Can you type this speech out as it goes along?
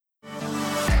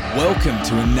Welcome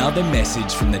to another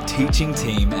message from the teaching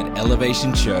team at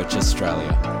Elevation Church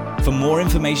Australia. For more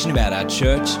information about our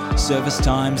church, service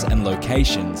times and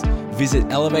locations, visit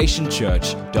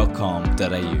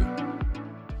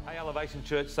elevationchurch.com.au. Hey Elevation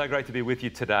Church, so great to be with you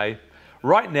today.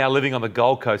 Right now, living on the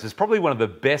Gold Coast is probably one of the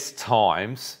best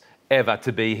times ever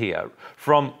to be here.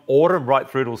 From autumn right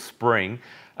through till spring,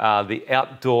 the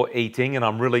outdoor eating, and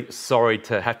I'm really sorry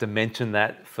to have to mention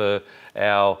that for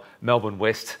our Melbourne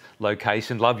West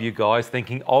location. Love you guys,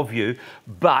 thinking of you,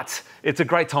 but it's a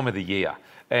great time of the year.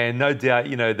 And no doubt,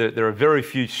 there are very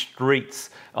few streets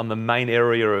on the main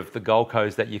area of the Gold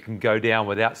Coast that you can go down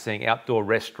without seeing outdoor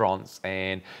restaurants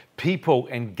and people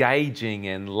engaging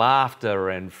and laughter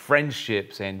and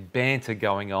friendships and banter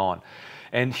going on.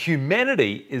 And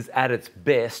humanity is at its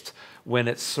best when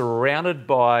it's surrounded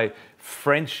by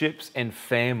friendships and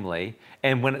family,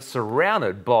 and when it's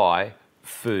surrounded by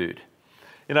food.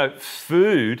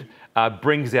 Food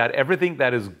brings out everything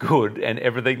that is good and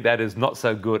everything that is not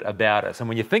so good about us. And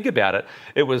when you think about it,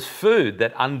 it was food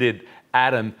that undid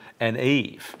Adam and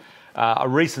Eve. A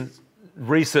recent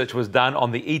research was done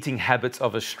on the eating habits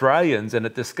of Australians, and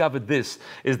it discovered this,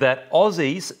 is that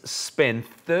Aussies spend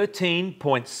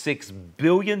 $13.6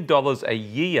 billion a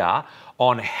year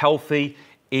on healthy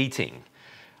eating.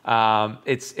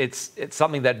 It's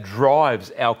something that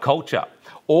drives our culture.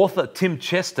 Author Tim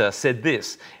Chester said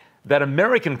this, that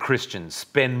American Christians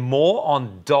spend more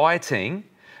on dieting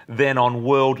than on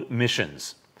world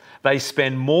missions. They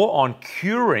spend more on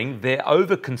curing their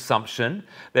overconsumption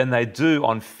than they do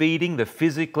on feeding the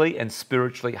physically and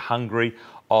spiritually hungry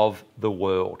of the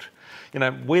world.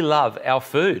 We love our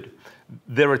food.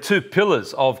 There are two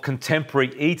pillars of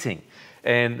contemporary eating,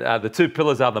 and the two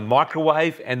pillars are the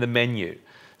microwave and the menu.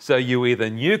 So you either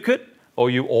nuke it or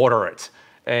you order it.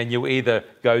 And you either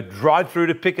go drive through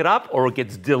to pick it up or it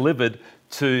gets delivered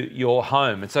to your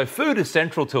home. And so food is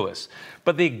central to us.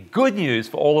 But the good news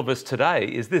for all of us today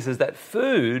is that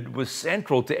food was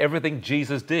central to everything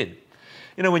Jesus did.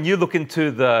 When you look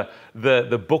into the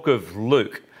book of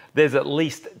Luke, there's at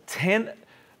least 10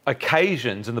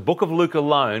 occasions in the book of Luke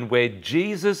alone where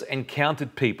Jesus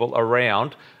encountered people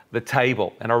around the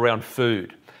table and around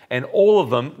food. And all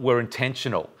of them were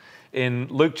intentional. In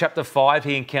Luke chapter 5,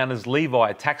 he encounters Levi,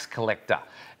 a tax collector,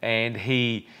 and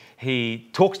he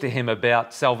talks to him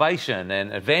about salvation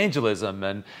and evangelism.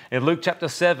 And in Luke chapter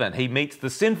 7, he meets the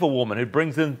sinful woman who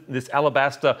brings in this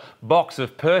alabaster box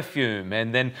of perfume.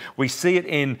 And then we see it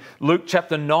in Luke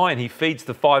chapter 9, he feeds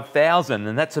the 5,000,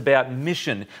 and that's about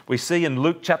mission. We see in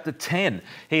Luke chapter 10,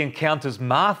 he encounters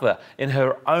Martha in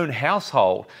her own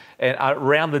household and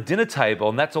around the dinner table,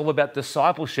 and that's all about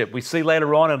discipleship. We see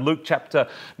later on in Luke chapter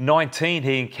 19,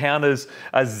 he encounters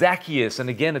Zacchaeus,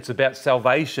 and again, it's about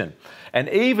salvation. And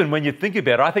even when you think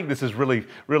about it, I think this is really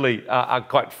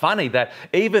quite funny that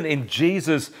even in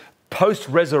Jesus'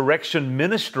 post-resurrection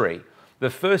ministry,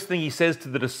 the first thing he says to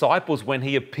the disciples when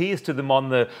he appears to them on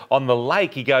the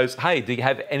lake, he goes, "Hey, do you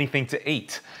have anything to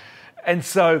eat?" And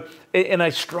so, in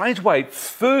a strange way,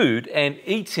 food and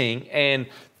eating and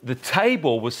the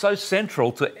table was so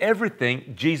central to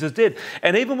everything Jesus did.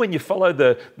 And even when you follow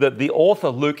the author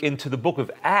Luke into the book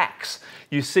of Acts,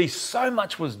 you see so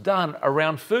much was done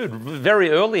around food.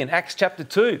 Very early in Acts chapter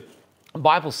 2, the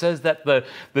Bible says that the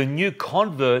new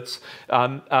converts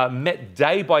met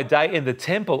day by day in the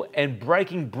temple and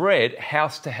breaking bread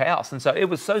house to house. And so it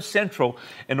was so central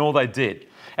in all they did.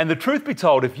 And the truth be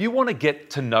told, if you want to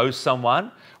get to know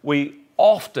someone, we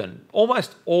often,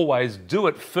 almost always, do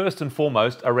it first and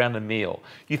foremost around a meal.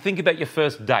 You think about your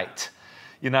first date.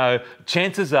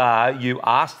 Chances are you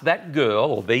asked that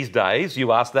girl, or these days,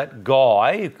 you asked that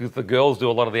guy, because the girls do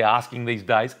a lot of the asking these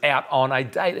days, out on a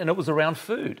date, and it was around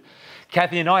food.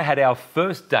 Kathy and I had our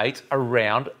first date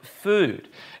around food,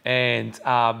 and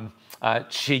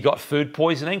she got food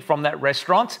poisoning from that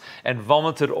restaurant and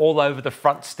vomited all over the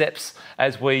front steps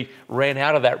as we ran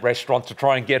out of that restaurant to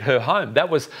try and get her home. That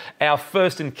was our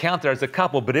first encounter as a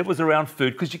couple, but it was around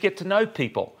food because you get to know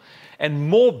people. And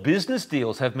more business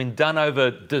deals have been done over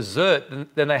dessert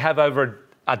than they have over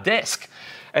a desk.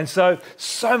 And so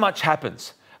much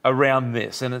happens around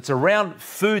this. And it's around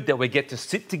food that we get to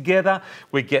sit together,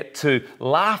 we get to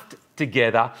laugh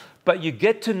together, but you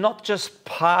get to not just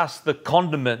pass the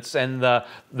condiments and the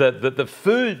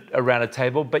food around a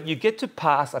table, but you get to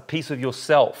pass a piece of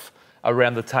yourself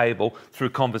around the table through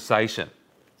conversation.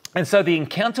 And so the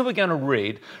encounter we're going to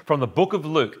read from the book of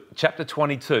Luke, chapter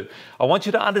 22, I want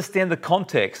you to understand the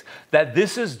context that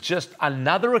this is just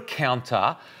another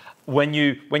encounter. When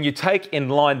you take in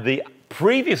line the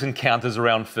previous encounters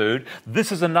around food,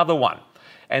 this is another one.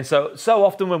 And so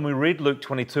often when we read Luke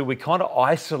 22, we kind of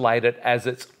isolate it as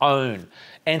its own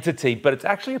entity, but it's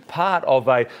actually a part of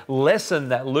a lesson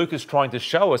that Luke is trying to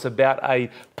show us about a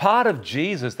part of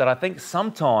Jesus that I think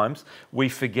sometimes we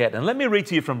forget. And let me read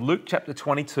to you from Luke chapter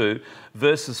 22,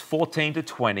 verses 14 to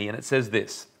 20, and it says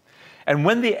this: "And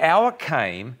when the hour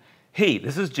came, he,"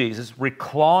 this is Jesus,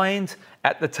 "reclined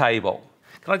at the table."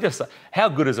 Can I just say, how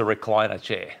good is a recliner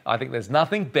chair? I think there's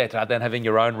nothing better than having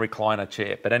your own recliner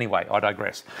chair. But anyway, I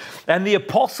digress. "And the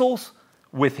apostles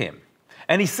with him.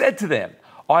 And he said to them,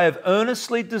 I have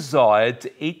earnestly desired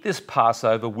to eat this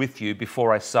Passover with you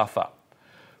before I suffer.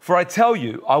 For I tell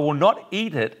you, I will not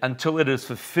eat it until it is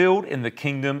fulfilled in the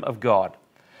kingdom of God.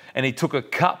 And he took a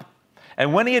cup,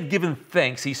 and when he had given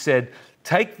thanks, he said,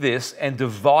 Take this and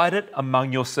divide it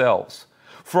among yourselves.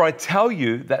 For I tell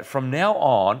you that from now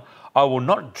on, I will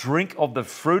not drink of the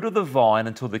fruit of the vine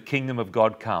until the kingdom of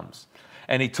God comes.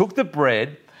 And he took the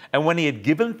bread, and when he had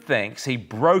given thanks, he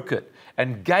broke it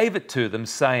and gave it to them,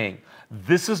 saying,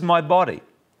 This is my body,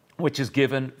 which is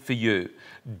given for you.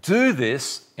 Do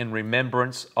this in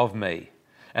remembrance of me.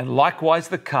 And likewise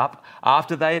the cup,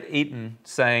 after they had eaten,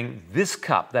 saying, This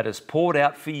cup that is poured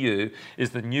out for you is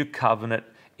the new covenant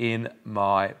in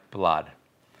my blood."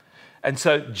 And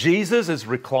so Jesus is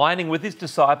reclining with his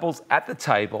disciples at the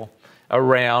table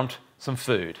around some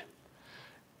food.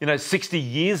 60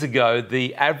 years ago,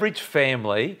 the average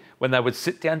family, when they would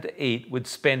sit down to eat, would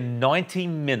spend 90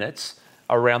 minutes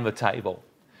around the table.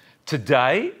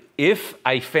 Today, if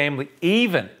a family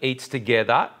even eats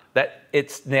together, that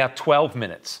it's now 12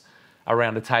 minutes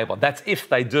around the table. That's if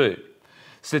they do.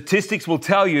 Statistics will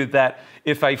tell you that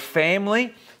if a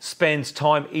family spends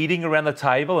time eating around the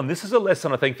table, and this is a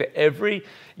lesson I think for every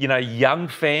young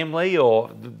family or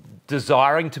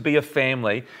desiring to be a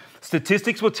family,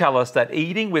 statistics will tell us that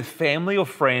eating with family or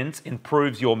friends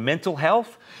improves your mental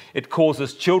health. It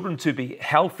causes children to be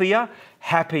healthier,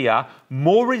 happier,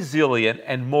 more resilient,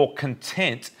 and more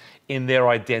content in their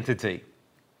identity.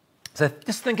 So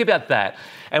just think about that.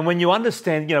 And when you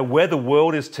understand, where the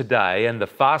world is today and the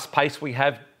fast pace we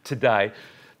have today,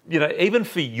 even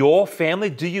for your family,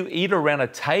 do you eat around a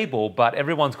table, but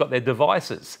everyone's got their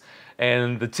devices?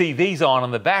 And the TV's on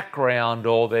in the background,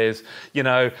 or there's,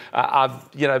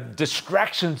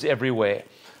 distractions everywhere.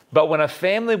 But when a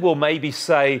family will maybe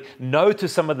say no to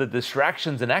some of the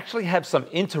distractions and actually have some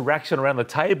interaction around the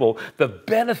table, the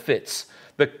benefits,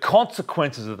 the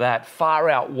consequences of that far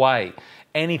outweigh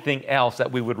anything else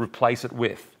that we would replace it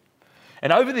with.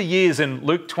 And over the years in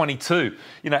Luke 22,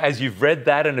 as you've read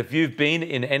that, and if you've been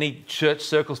in any church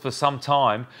circles for some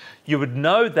time, you would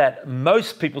know that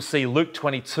most people see Luke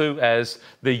 22 as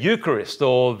the Eucharist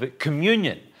or the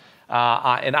communion.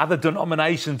 In other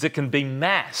denominations, it can be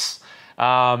Mass.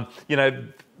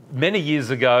 Many years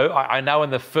ago, I know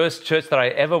in the first church that I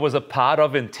ever was a part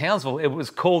of in Townsville, it was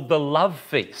called the Love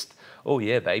Feast. Oh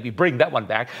yeah, baby, bring that one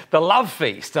back. The Love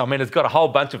Feast. I mean, it's got a whole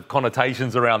bunch of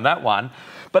connotations around that one.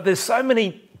 But there's so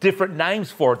many different names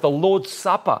for it. The Lord's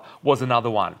Supper was another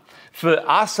one. For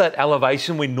us at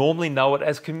Elevation, we normally know it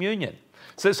as communion.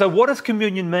 So what does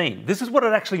communion mean? This is what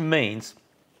it actually means.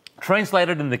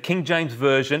 Translated in the King James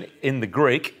Version in the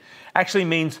Greek, actually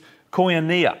means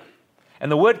koinonia.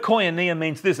 And the word koinonia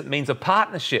means this. It means a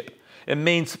partnership. It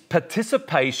means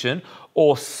participation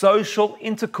or social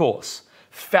intercourse,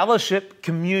 fellowship,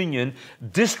 communion,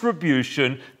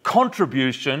 distribution,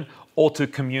 contribution, or to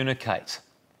communicate.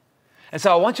 And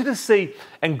so I want you to see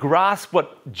and grasp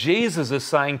what Jesus is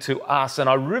saying to us. And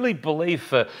I really believe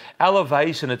for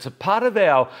Elevation, it's a part of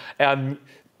our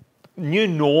new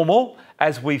normal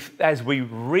as we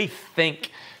rethink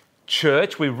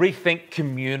church, we rethink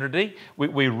community, we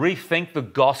rethink the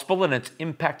gospel and its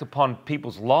impact upon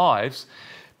people's lives.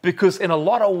 Because in a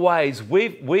lot of ways,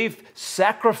 we've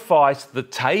sacrificed the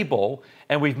table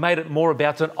and we've made it more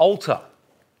about an altar.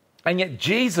 And yet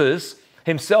Jesus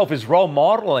himself is role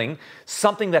modeling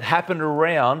something that happened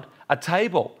around a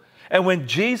table. And when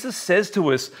Jesus says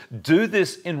to us, do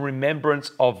this in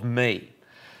remembrance of me.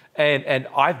 And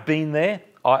I've been there,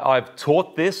 I've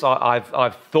taught this,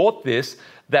 I've thought this,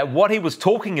 that what he was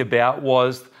talking about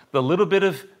was the little bit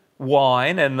of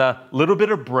wine and the little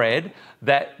bit of bread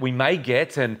that we may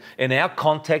get. And in our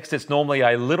context, it's normally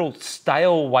a little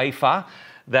stale wafer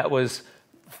that was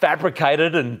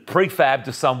fabricated and prefabbed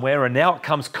to somewhere, and now it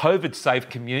comes COVID-safe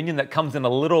communion that comes in a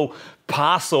little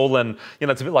parcel, and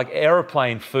it's a bit like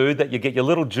aeroplane food that you get your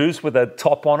little juice with a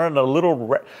top on it and a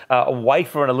little a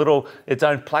wafer and its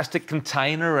own plastic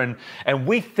container, and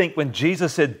we think when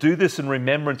Jesus said, "Do this in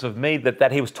remembrance of me,"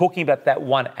 that he was talking about that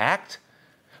one act.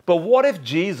 But what if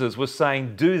Jesus was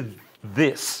saying, "Do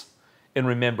this in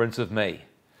remembrance of me"?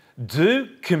 Do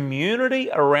community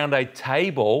around a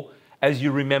table as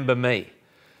you remember me.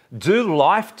 Do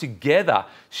life together,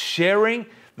 sharing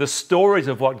the stories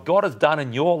of what God has done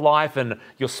in your life and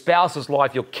your spouse's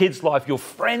life, your kid's life, your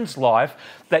friend's life,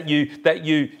 that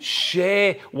you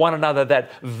share one another,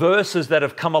 that verses that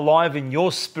have come alive in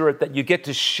your spirit, that you get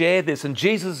to share this. And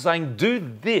Jesus is saying, do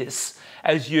this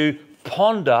as you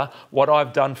ponder what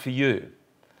I've done for you.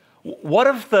 What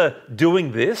if the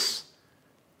doing this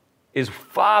is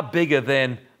far bigger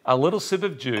than a little sip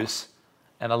of juice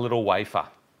and a little wafer?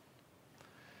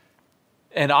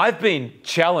 And I've been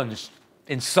challenged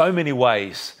in so many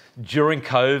ways during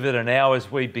COVID and now as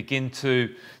we begin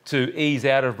to ease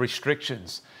out of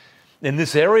restrictions. In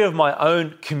this area of my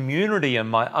own community and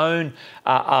my own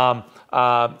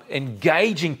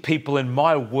engaging people in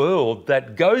my world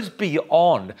that goes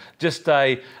beyond just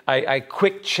a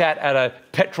quick chat at a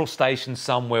petrol station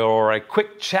somewhere or a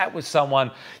quick chat with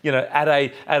someone, at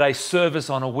a service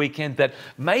on a weekend, that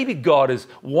maybe God is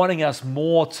wanting us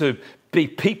more to be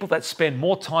people that spend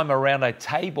more time around a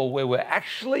table where we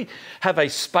actually have a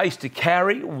space to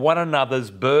carry one another's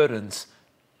burdens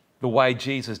the way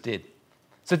Jesus did.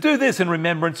 So do this in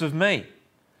remembrance of me.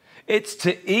 It's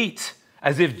to eat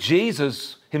as if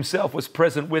Jesus himself was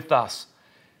present with us.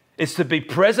 It's to be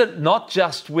present not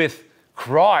just with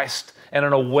Christ and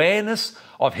an awareness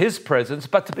of his presence,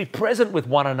 but to be present with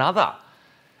one another.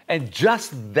 And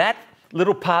just that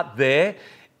little part there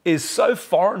is so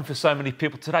foreign for so many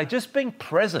people today, just being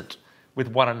present with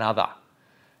one another.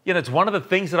 It's one of the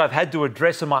things that I've had to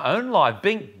address in my own life,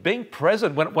 being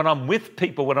present when I'm with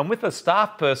people, when I'm with a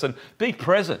staff person, be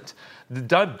present.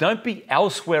 Don't be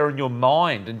elsewhere in your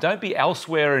mind, and don't be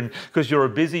elsewhere because you're a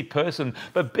busy person,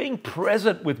 but being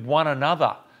present with one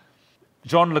another.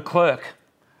 John Leclerc,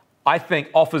 I think,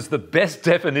 offers the best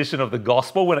definition of the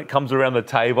gospel when it comes around the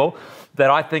table that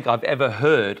I think I've ever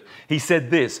heard. He said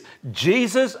this: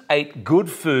 Jesus ate good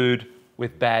food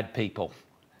with bad people.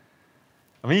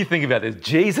 I mean, you think about this.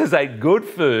 Jesus ate good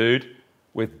food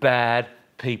with bad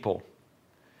people.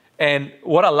 And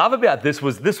what I love about this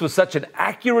was such an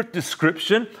accurate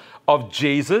description of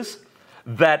Jesus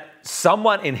that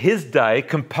someone in his day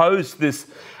composed this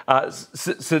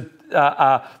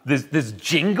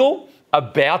jingle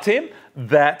about him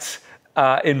that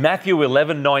in Matthew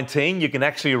 11:19, you can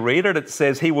actually read it. It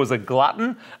says he was a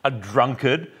glutton, a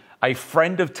drunkard, a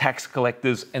friend of tax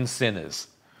collectors and sinners.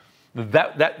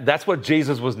 That's what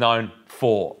Jesus was known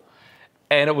for.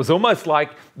 And it was almost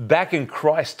like back in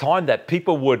Christ's time that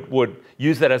people would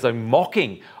use that as a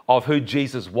mocking of who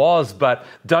Jesus was. But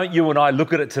don't you and I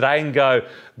look at it today and go,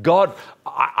 God,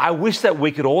 I wish that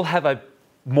we could all have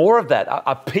more of that,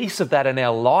 a piece of that in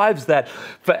our lives, that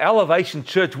for Elevation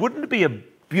Church, wouldn't it be a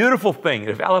beautiful thing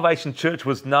if Elevation Church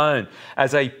was known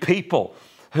as a people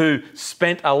who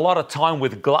spent a lot of time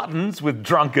with gluttons, with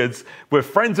drunkards, with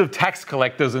friends of tax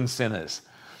collectors and sinners?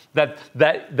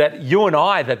 That you and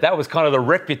I, that was kind of the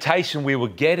reputation we were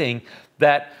getting,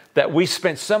 that we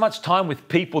spent so much time with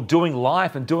people doing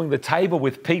life and doing the table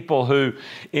with people who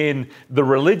in the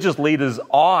religious leaders'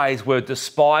 eyes were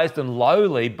despised and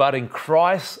lowly, but in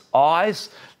Christ's eyes,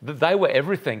 they were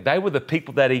everything. They were the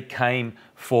people that he came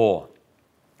for.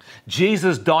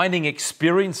 Jesus' dining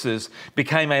experiences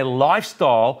became a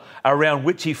lifestyle around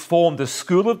which he formed a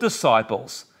school of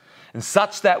disciples, and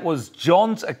such that was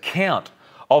John's account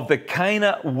of the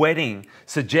Cana wedding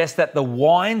suggests that the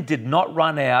wine did not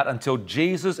run out until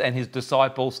Jesus and his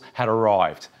disciples had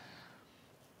arrived.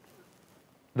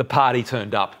 The party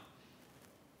turned up.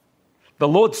 The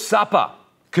Lord's Supper,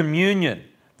 communion,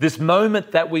 this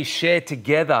moment that we share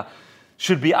together,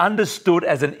 should be understood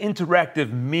as an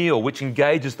interactive meal which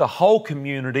engages the whole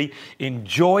community in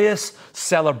joyous,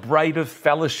 celebrative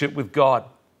fellowship with God.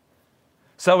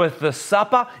 So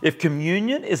if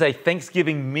communion is a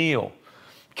Thanksgiving meal,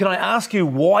 can I ask you,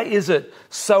 why is it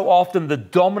so often the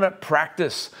dominant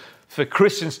practice for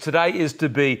Christians today is to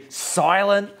be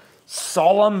silent,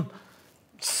 solemn,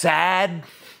 sad,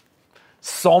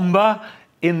 somber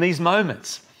in these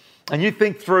moments? And you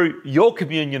think through your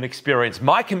communion experience,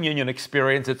 my communion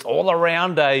experience, it's all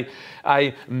around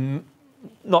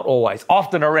not always,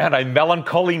 often around a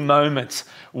melancholy moment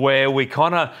where we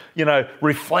kind of,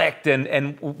 reflect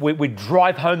and we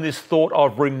drive home this thought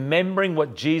of remembering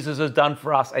what Jesus has done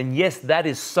for us. And yes, that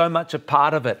is so much a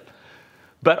part of it.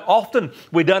 But often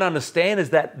we don't understand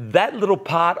is that little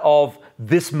part of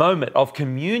this moment of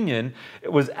communion,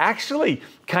 it was actually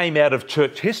came out of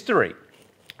church history.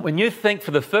 When you think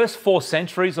for the first 4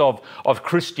 centuries of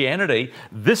Christianity,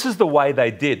 this is the way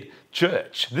they did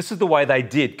church. This is the way they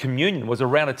did communion, was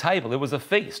around a table. It was a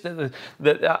feast.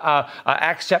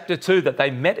 Acts chapter 2, that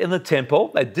they met in the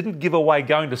temple. They didn't give away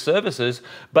going to services,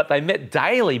 but they met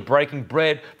daily breaking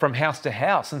bread from house to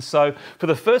house. And so for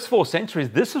the first 4 centuries,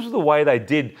 this was the way they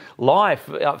did life,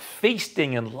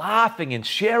 feasting and laughing and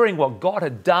sharing what God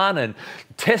had done, and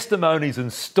testimonies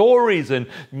and stories, and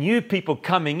new people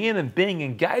coming in and being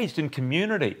engaged in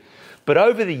community. But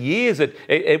over the years,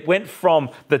 it went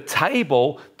from the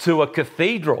table to a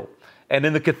cathedral. And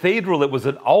in the cathedral, it was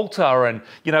an altar, and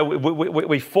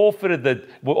we forfeited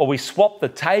we swapped the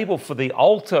table for the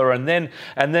altar, and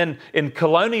then in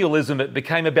colonialism, it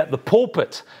became about the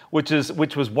pulpit, which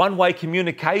was one-way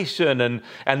communication,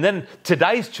 and then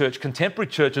today's church,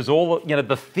 contemporary church, is all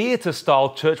the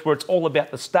theatre-style church where it's all about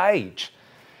the stage.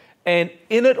 And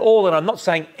in it all, and I'm not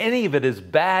saying any of it is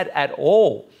bad at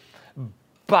all,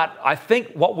 but I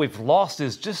think what we've lost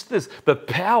is just the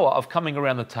power of coming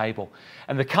around the table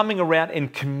and the coming around in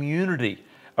community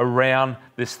around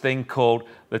this thing called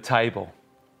the table.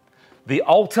 The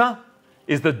altar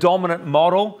is the dominant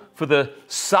model for the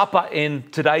supper in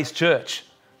today's church.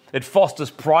 It fosters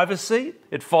privacy,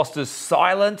 it fosters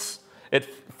silence, it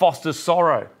fosters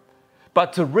sorrow.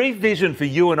 But to revision for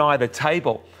you and I the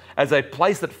table as a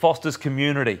place that fosters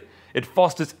community, it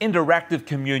fosters interactive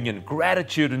communion,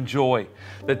 gratitude and joy.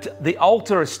 The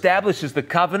altar establishes the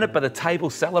covenant, but the table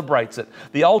celebrates it.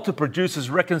 The altar produces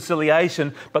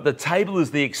reconciliation, but the table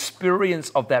is the experience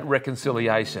of that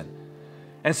reconciliation.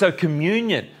 And so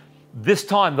communion, this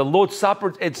time, the Lord's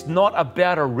Supper, it's not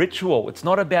about a ritual. It's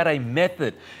not about a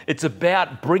method. It's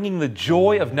about bringing the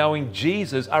joy of knowing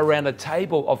Jesus around a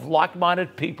table of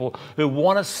like-minded people who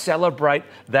want to celebrate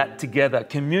that together.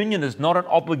 Communion is not an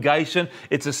obligation.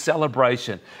 It's a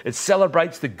celebration. It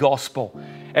celebrates the gospel.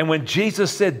 And when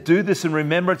Jesus said, "Do this in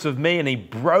remembrance of me," and he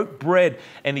broke bread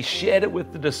and he shared it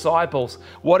with the disciples,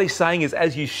 what he's saying is,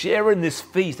 as you share in this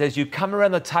feast, as you come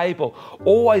around the table,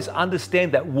 always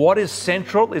understand that what is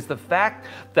central is the fact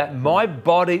that my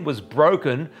body was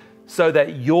broken so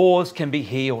that yours can be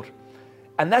healed.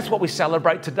 And that's what we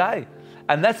celebrate today.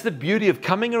 And that's the beauty of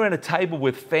coming around a table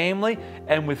with family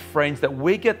and with friends, that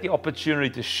we get the opportunity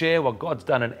to share what God's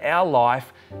done in our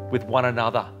life with one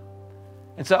another.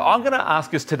 And so I'm going to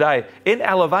ask us today, in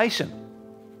Elevation,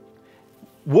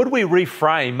 would we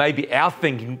reframe maybe our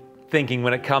thinking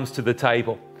when it comes to the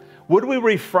table? Would we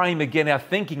reframe again our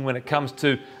thinking when it comes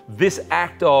to this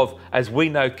act of, as we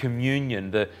know,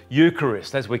 communion, the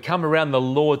Eucharist, as we come around the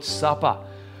Lord's Supper,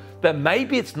 that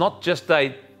maybe it's not just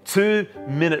a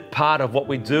 2-minute part of what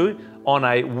we do on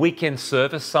a weekend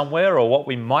service somewhere, or what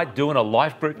we might do in a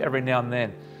life group every now and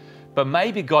then, but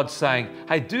maybe God's saying,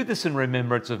 hey, do this in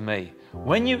remembrance of me.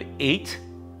 When you eat,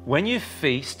 when you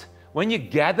feast, when you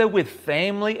gather with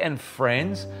family and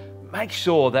friends, make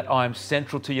sure that I'm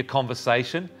central to your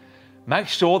conversation. Make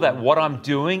sure that what I'm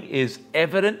doing is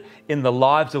evident in the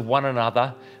lives of one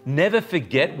another. Never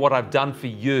forget what I've done for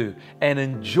you, and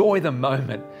enjoy the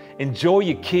moment. Enjoy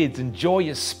your kids, enjoy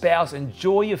your spouse,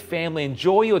 enjoy your family,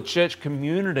 enjoy your church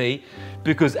community,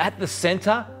 because at the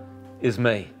center is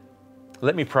me.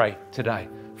 Let me pray today.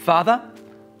 Father,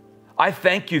 I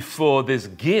thank you for this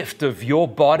gift of your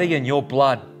body and your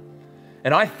blood.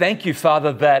 And I thank you,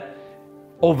 Father, that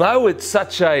although it's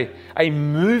such a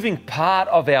moving part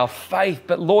of our faith,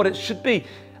 but Lord, it should be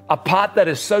a part that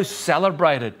is so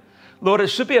celebrated. Lord, it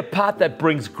should be a part that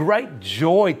brings great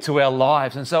joy to our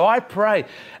lives. And so I pray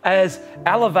as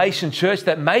Elevation Church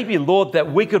that maybe, Lord,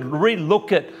 that we could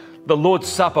relook at the Lord's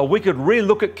Supper, we could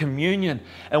relook at communion,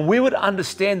 and we would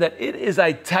understand that it is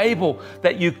a table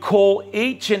that you call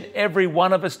each and every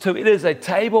one of us to. It is a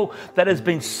table that has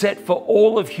been set for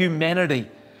all of humanity.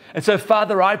 And so,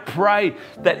 Father, I pray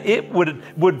that it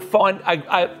would find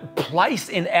a place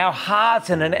in our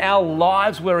hearts and in our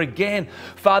lives where, again,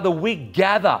 Father, we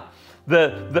gather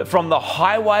from the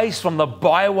highways, from the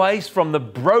byways, from the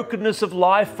brokenness of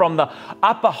life, from the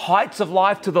upper heights of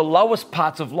life to the lowest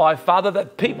parts of life, Father,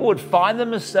 that people would find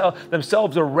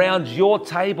themselves around your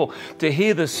table to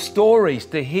hear the stories,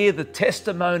 to hear the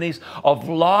testimonies of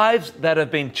lives that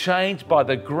have been changed by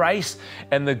the grace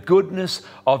and the goodness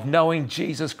of knowing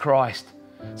Jesus Christ.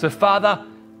 So, Father,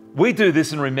 we do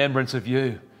this in remembrance of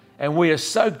you. And we are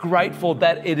so grateful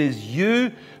that it is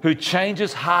you who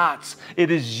changes hearts. It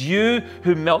is you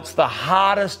who melts the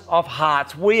hardest of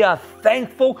hearts. We are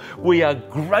thankful. We are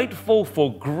grateful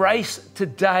for grace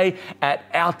today at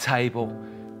our table.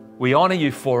 We honor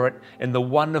you for it in the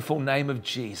wonderful name of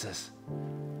Jesus.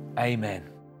 Amen.